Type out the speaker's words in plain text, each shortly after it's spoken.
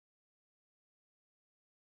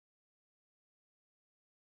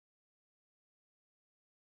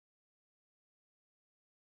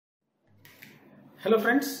Hello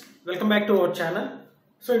friends, welcome back to our channel.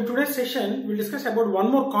 So in today's session, we'll discuss about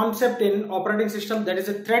one more concept in operating system, that is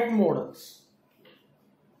a thread models.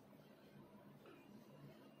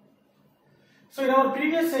 So in our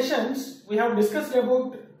previous sessions, we have discussed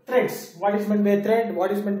about threads, what is meant by a thread,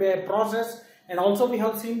 what is meant by a process, and also we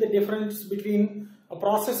have seen the difference between a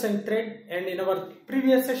process and thread. And in our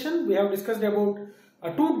previous session, we have discussed about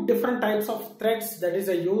two different types of threads, that is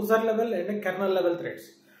a user level and a kernel level threads.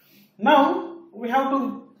 Now we have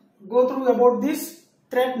to go through about these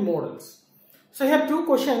thread models. So here two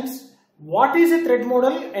questions: what is a thread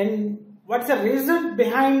model and what's the reason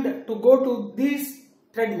behind to go to these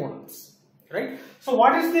thread models, right? So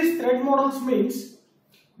what is this thread models means?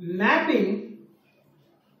 Mapping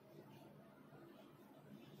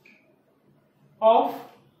of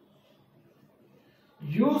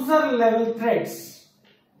user level threads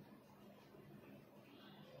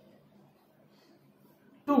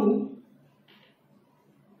to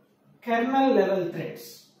kernel level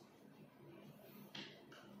threads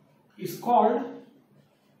is called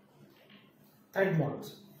thread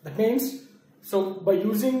models. That means, so by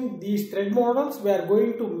using these thread models, we are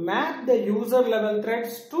going to map the user level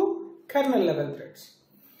threads to kernel level threads.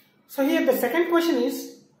 So here the second question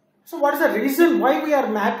is, so what is the reason why we are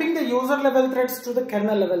mapping the user level threads to the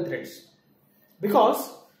kernel level threads?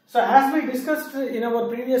 Because, so as we discussed in our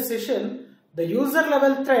previous session, the user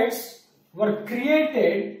level threads were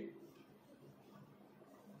created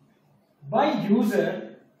by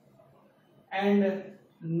user and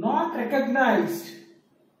not recognized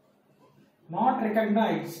by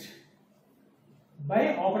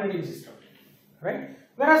operating system, right?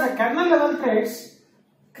 Whereas the kernel level threads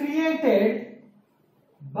created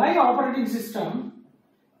by operating system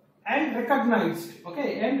and recognized,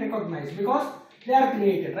 okay, and recognized because they are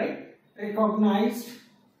created, right? Recognized.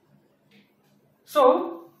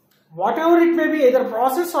 So whatever it may be, either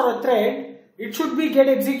process or a thread, it should be get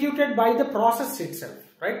executed by the process itself,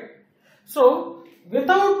 right? So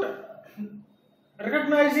without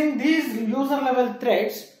recognizing these user level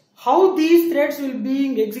threads, how these threads will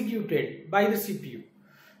be executed by the CPU?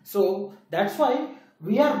 So that's why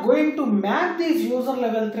we are going to map these user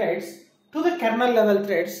level threads to the kernel level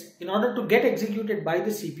threads in order to get executed by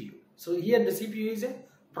the CPU. So here the CPU is a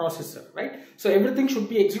processor, right? So everything should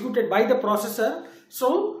be executed by the processor.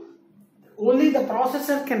 So only the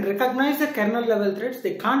processor can recognize the kernel level threads,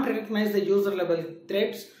 they can't recognize the user level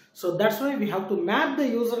threads. So that's why we have to map the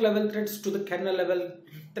user level threads to the kernel level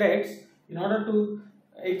threads in order to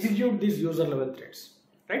execute these user level threads,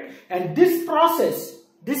 right? And this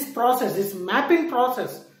mapping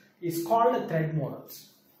process is called a thread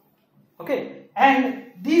models, okay?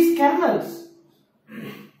 And these kernels,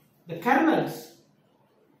 the kernels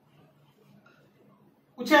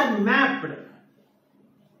which are mapped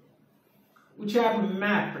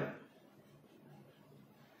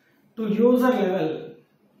to user level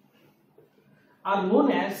are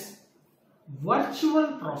known as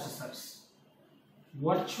virtual processors.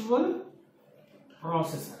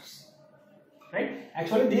 Right?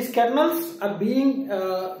 Actually, these kernels are being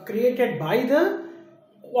created by the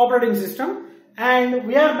operating system, and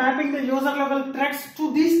we are mapping the user level threads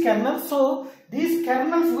to these kernels. So these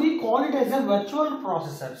kernels, we call it as a virtual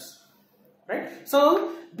processors, right?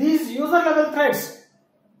 So these user level threads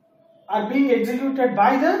are being executed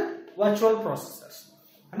by the virtual processors.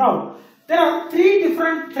 Now there are three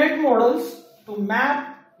different thread models to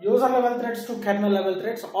map user level threads to kernel level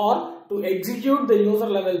threads or to execute the user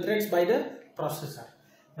level threads by the processor.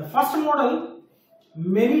 The first model,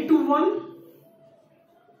 many to one,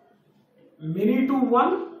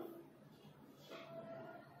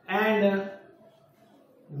 and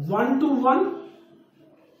one to one,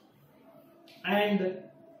 and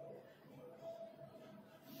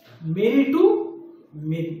many to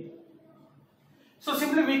many. So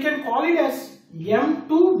simply we can call it as M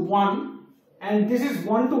to 1, and this is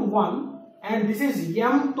 1 to 1, and this is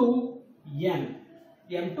M to N.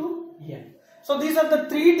 So these are the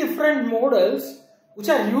three different models which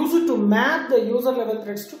are used to map the user level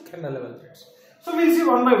threads to kernel level threads. So we'll see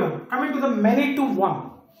one by one. Coming to the many to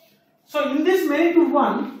one. So in this many to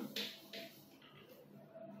one,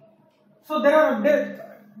 so there are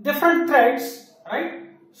different threads, right?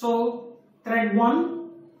 So thread 1,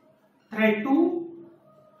 thread 2,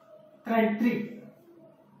 thread 3,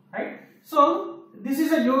 right? So this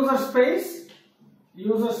is a user space,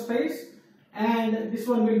 and this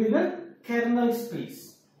one will be the kernel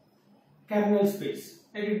space.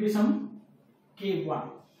 Let it be some K1.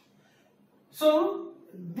 So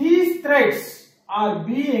these threads are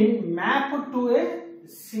being mapped to a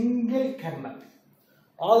single kernel.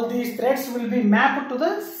 All these threads will be mapped to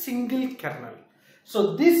the single kernel.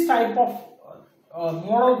 So this type of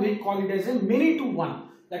model we call it as a many to one.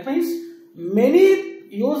 That means many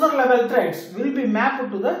user level threads will be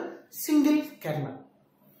mapped to the single kernel.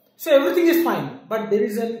 So everything is fine, but there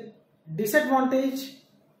is a disadvantage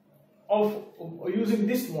of using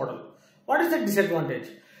this model. What is the disadvantage?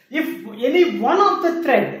 If any one of the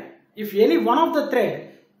thread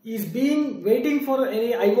is being waiting for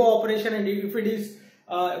any IO operation, and if it is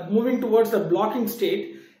moving towards the blocking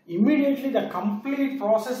state, immediately the complete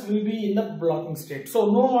process will be in the blocking state.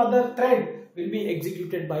 So no other thread will be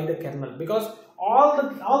executed by the kernel, because all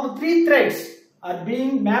the three threads are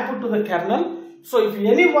being mapped to the kernel. So if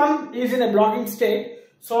any one is in a blocking state,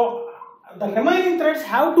 so the remaining threads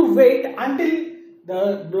have to wait until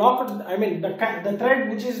the the thread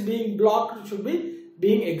which is being blocked should be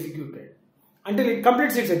being executed until it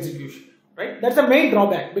completes its execution, right? That's the main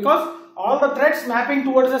drawback, because all the threads mapping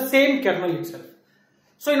towards the same kernel itself.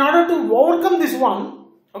 So in order to overcome this one,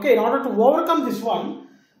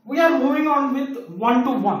 we are moving on with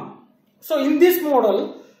one-to-one. So in this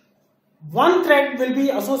model, one thread will be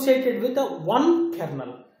associated with one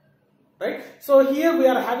kernel, right? So here we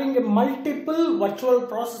are having a multiple virtual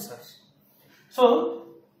processors. So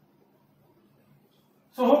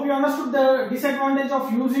hope you understood the disadvantage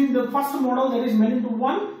of using the first model, that is many to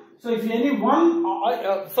one. So if any one,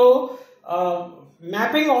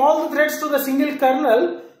 mapping all the threads to the single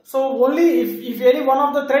kernel, so only if any one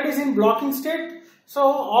of the thread is in blocking state, so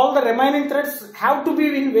all the remaining threads have to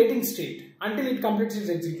be in waiting state until it completes its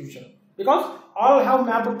execution, because all have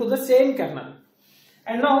mapped to the same kernel.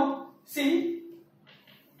 And now see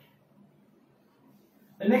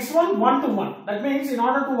the next one, one-to-one. That means in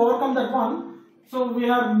order to overcome that one, so we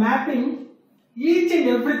are mapping each and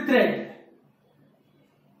every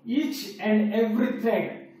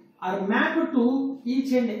thread are mapped to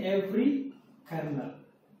each and every kernel.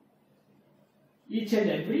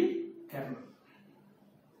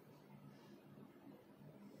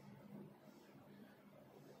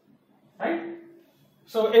 Right?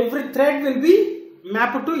 So every thread will be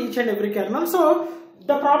mapped to each and every kernel. So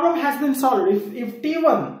the problem has been solved. If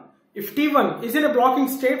T1 is in a blocking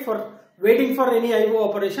state for waiting for any IO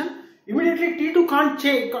operation, immediately T2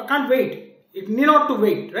 can't wait. It need not to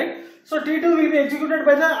wait, right? So T2 will be executed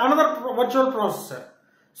by another virtual processor.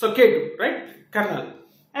 So K2, right? Kernel.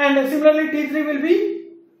 And similarly T3 will be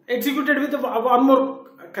executed with one more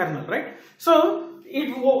kernel, right? So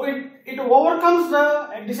it overcomes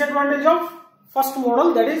the disadvantage of first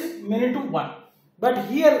model, that is many to one. But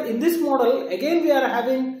here in this model, again we are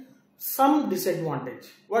having some disadvantage.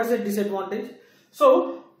 What is the disadvantage?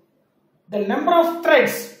 So the number of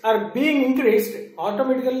threads are being increased,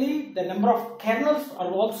 automatically the number of kernels are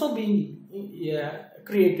also being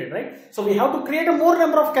created, right? So we have to create a more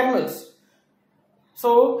number of kernels.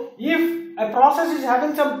 So if a process is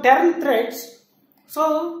having some 10 threads,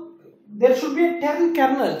 so there should be 10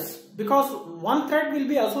 kernels, because one thread will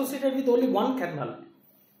be associated with only one kernel.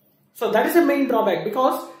 So that is the main drawback,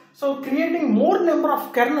 because so creating more number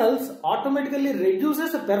of kernels automatically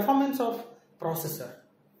reduces the performance of processor.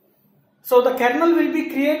 So the kernel will be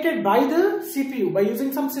created by the CPU by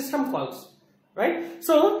using some system calls, right?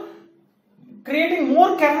 So creating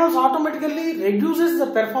more kernels automatically reduces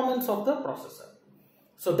the performance of the processor.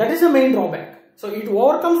 So that is the main drawback. So it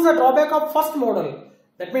overcomes the drawback of first model,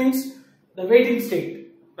 that means the waiting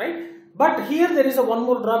state, right? But here there is one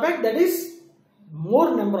more drawback, that is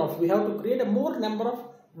we have to create a more number of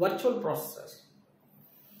virtual processors.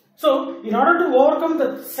 So in order to overcome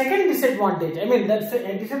the second disadvantage, that's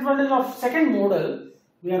a disadvantage of second model,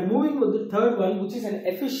 we are moving with the third one, which is an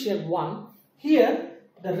efficient one. Here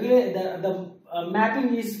the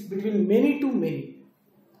mapping is between many to many.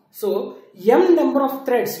 So m number of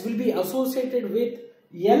threads will be associated with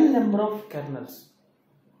n number of kernels.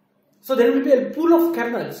 So there will be a pool of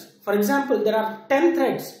kernels. For example, there are 10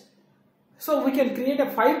 threads. So we can create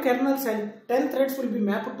 5 kernels and 10 threads will be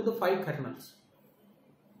mapped to the 5 kernels.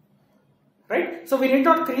 Right? So we need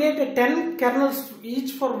not create 10 kernels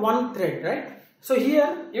each for one thread, right? So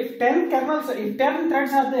here, if 10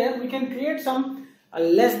 threads are there, we can create some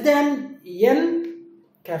less than n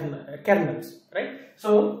kernels, right?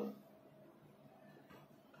 So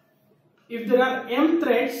if there are m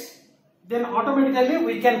threads, then automatically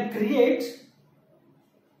we can create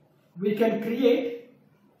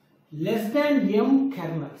less than m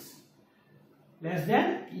kernels.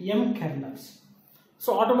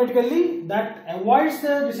 So automatically that avoids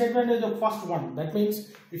the disadvantage of first one. That means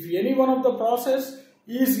if any one of the process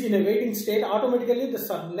is in a waiting state, automatically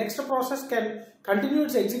the next process can continue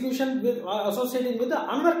its execution with associating with the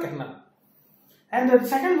another kernel. And the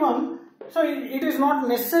second one, So it is not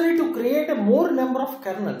necessary to create a more number of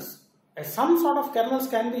kernels. Some sort of kernels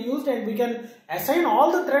can be used, and we can assign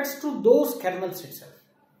all the threads to those kernels itself.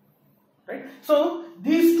 Right? So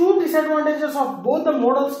these two disadvantages of both the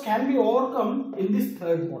models can be overcome in this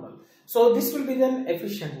third model. So this will be the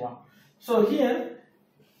efficient one. So here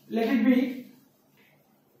let it be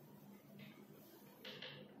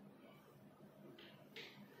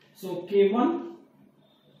so K1,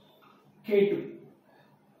 K2.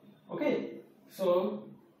 Okay, so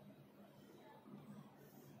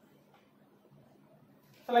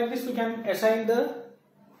like this we can assign the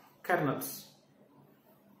kernels.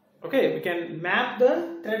 Okay, we can map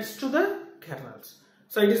the threads to the kernels.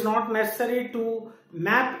 So it is not necessary to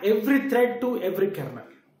map every thread to every kernel.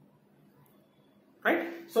 Right?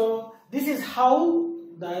 So this is how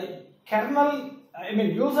the kernel,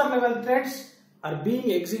 user level threads are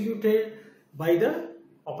being executed by the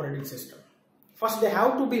operating system. First they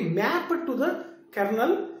have to be mapped to the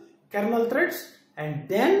kernel threads, and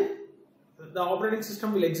then the operating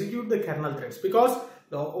system will execute the kernel threads, because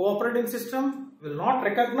the operating system will not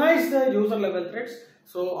recognize the user level threads.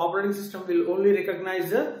 So operating system will only recognize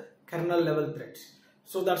the kernel level threads.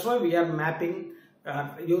 So that's why we are mapping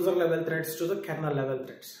user level threads to the kernel level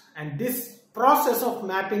threads. And this process of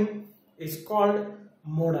mapping is called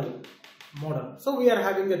model. So we are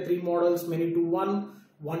having the three models: many to one,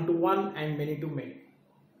 one to one, and many to many.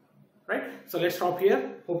 Right? So let's stop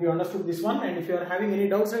here. Hope you understood this one. And if you are having any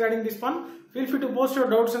doubts regarding this one, feel free to post your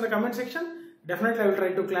doubts in the comment section. Definitely I will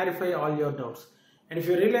try to clarify all your doubts. And if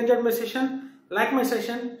you really enjoyed my session, like my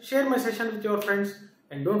session, share my session with your friends,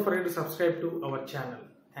 and don't forget to subscribe to our channel.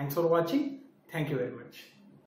 Thanks for watching. Thank you very much.